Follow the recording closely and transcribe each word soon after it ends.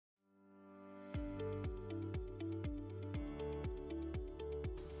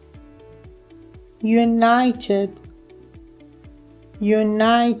united,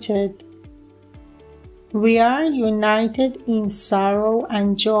 united. We are united in sorrow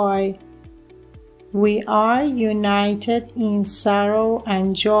and joy. We are united in sorrow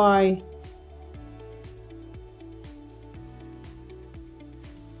and joy.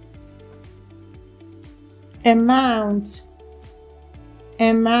 Amount,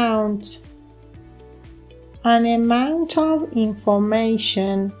 amount. An amount of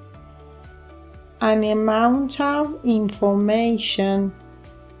information, an amount of information.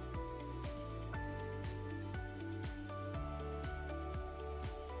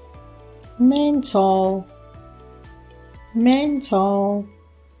 Mental, mental.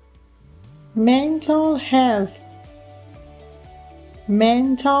 Mental health,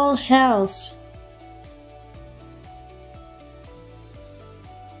 mental health.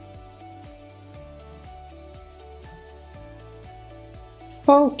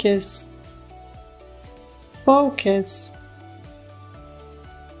 Focus, focus.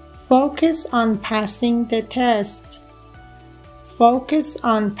 Focus on passing the test. Focus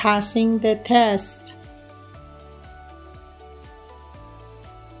on passing the test.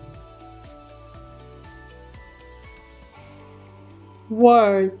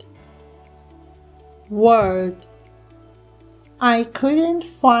 Word, word. I couldn't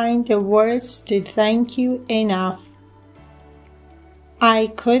find the words to thank you enough.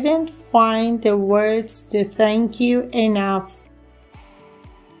 I couldn't find the words to thank you enough.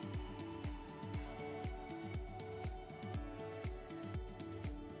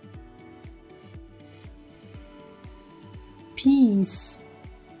 Piece,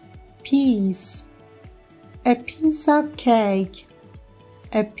 piece. A piece of cake,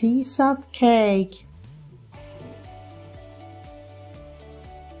 a piece of cake.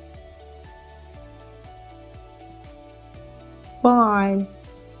 Buy,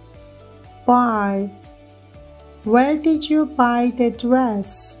 buy. Where did you buy the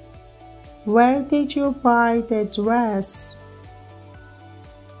dress? Where did you buy the dress?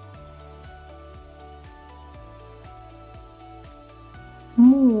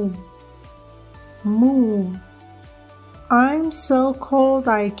 Move, move. I'm so cold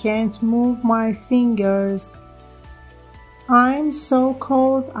I can't move my fingers. I'm so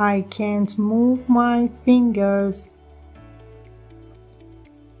cold I can't move my fingers.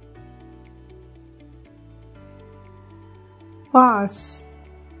 Boss,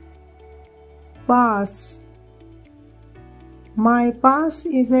 boss. My boss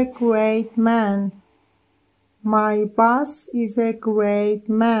is a great man. My boss is a great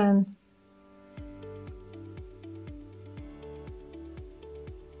man.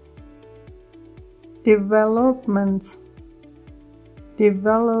 Development,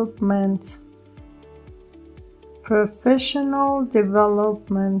 development. Professional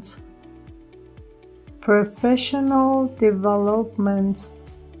development, professional development.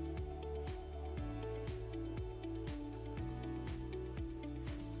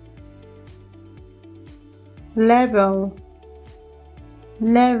 Level,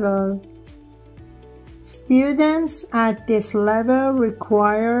 level. Students at this level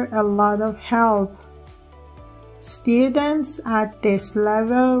require a lot of help. Students at this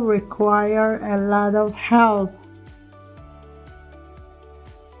level require a lot of help.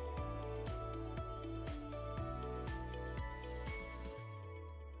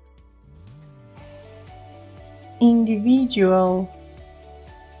 Individual,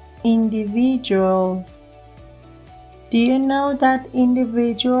 individual. Do you know that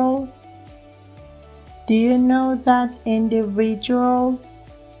individual? Do you know that individual?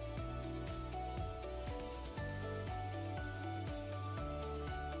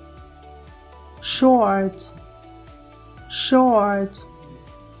 Short, short.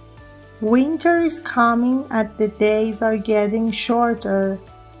 Winter is coming and the days are getting shorter.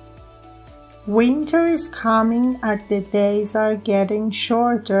 Winter is coming and the days are getting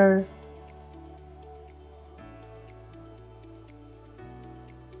shorter.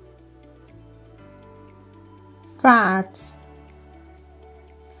 Fat,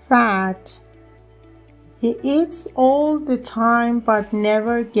 fat. He eats all the time but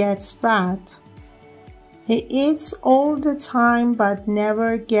never gets fat. He eats all the time but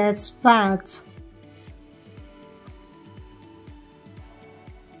never gets fat.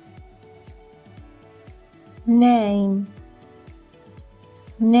 Name,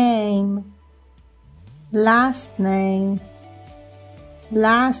 name. Last name,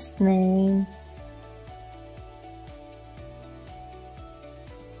 last name.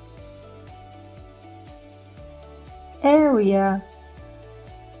 Area,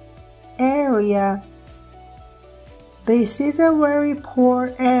 area. This is a very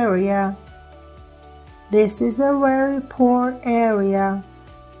poor area. This is a very poor area.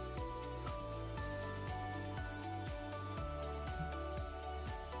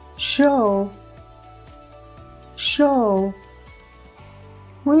 Show. Show.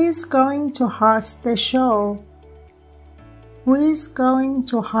 Who is going to host the show? Who is going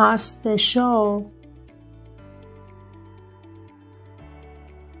to host the show?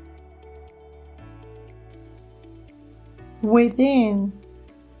 Within.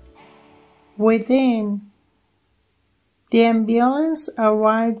 Within. The ambulance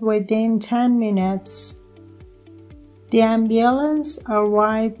arrived within 10 minutes. The ambulance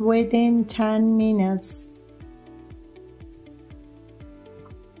arrived within 10 minutes.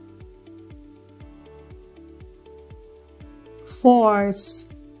 Force.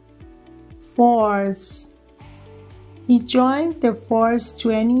 Force. He joined the force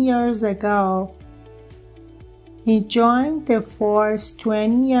 20 years ago. He joined the force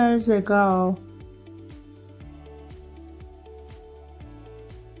 20 years ago.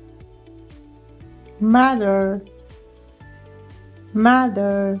 Matter.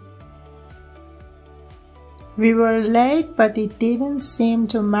 Matter. We were late, but it didn't seem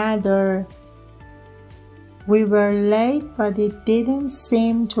to matter. We were late, but it didn't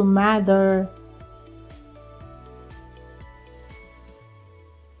seem to matter.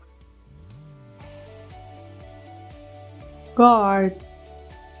 Guard.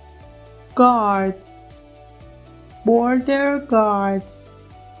 Guard. Border guard.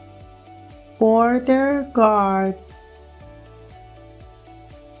 Border guard.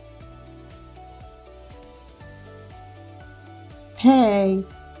 Pay.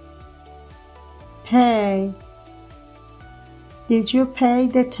 Pay. Did you pay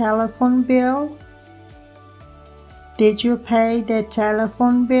the telephone bill? Did you pay the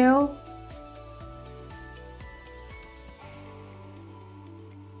telephone bill?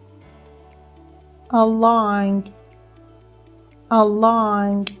 Along.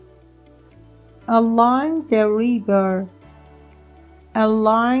 Along. Along the river.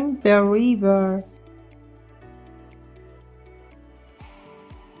 Along the river.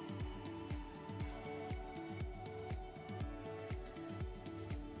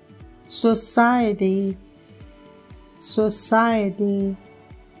 Society. Society.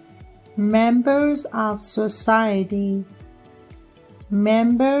 Members of society.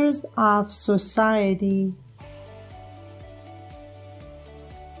 Members of society.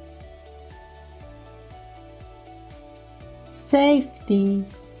 Safety.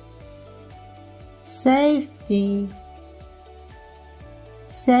 Safety.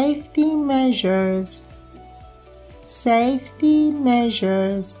 Safety measures. Safety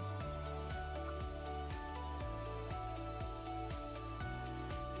measures.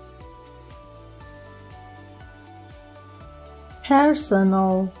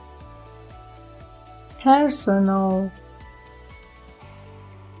 Personal. Personal.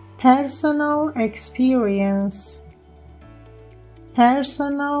 Personal experience.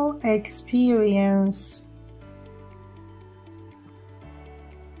 Personal experience.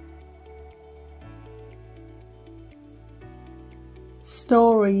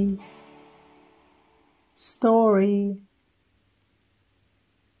 Story. Story.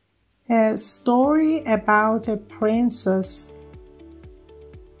 A story about a princess.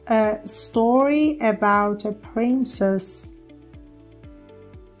 A story about a princess.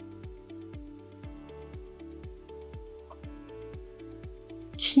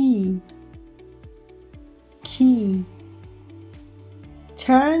 Key. Key.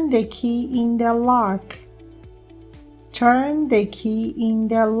 Turn the key in the lock. Turn the key in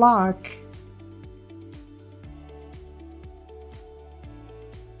the lock.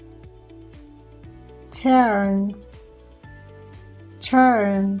 Turn.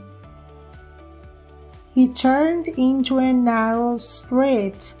 Turn. He turned into a narrow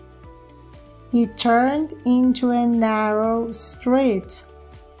street. He turned into a narrow street.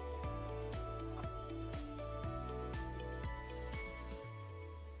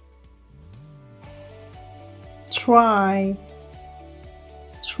 Try.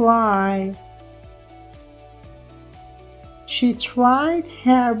 Try. She tried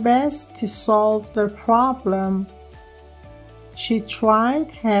her best to solve the problem. She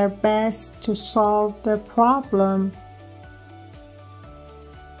tried her best to solve the problem.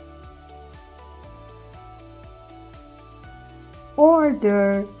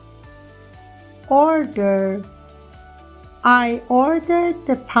 Order. Order. I ordered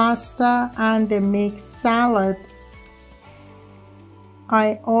the pasta and the mixed salad.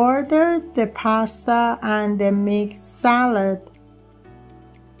 I ordered the pasta and the mixed salad.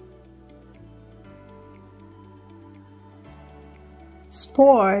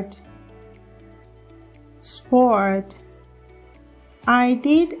 Sport. sport. I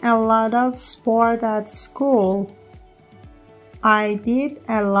did a lot of sport at school. I did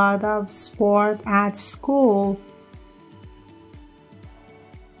a lot of sport at school.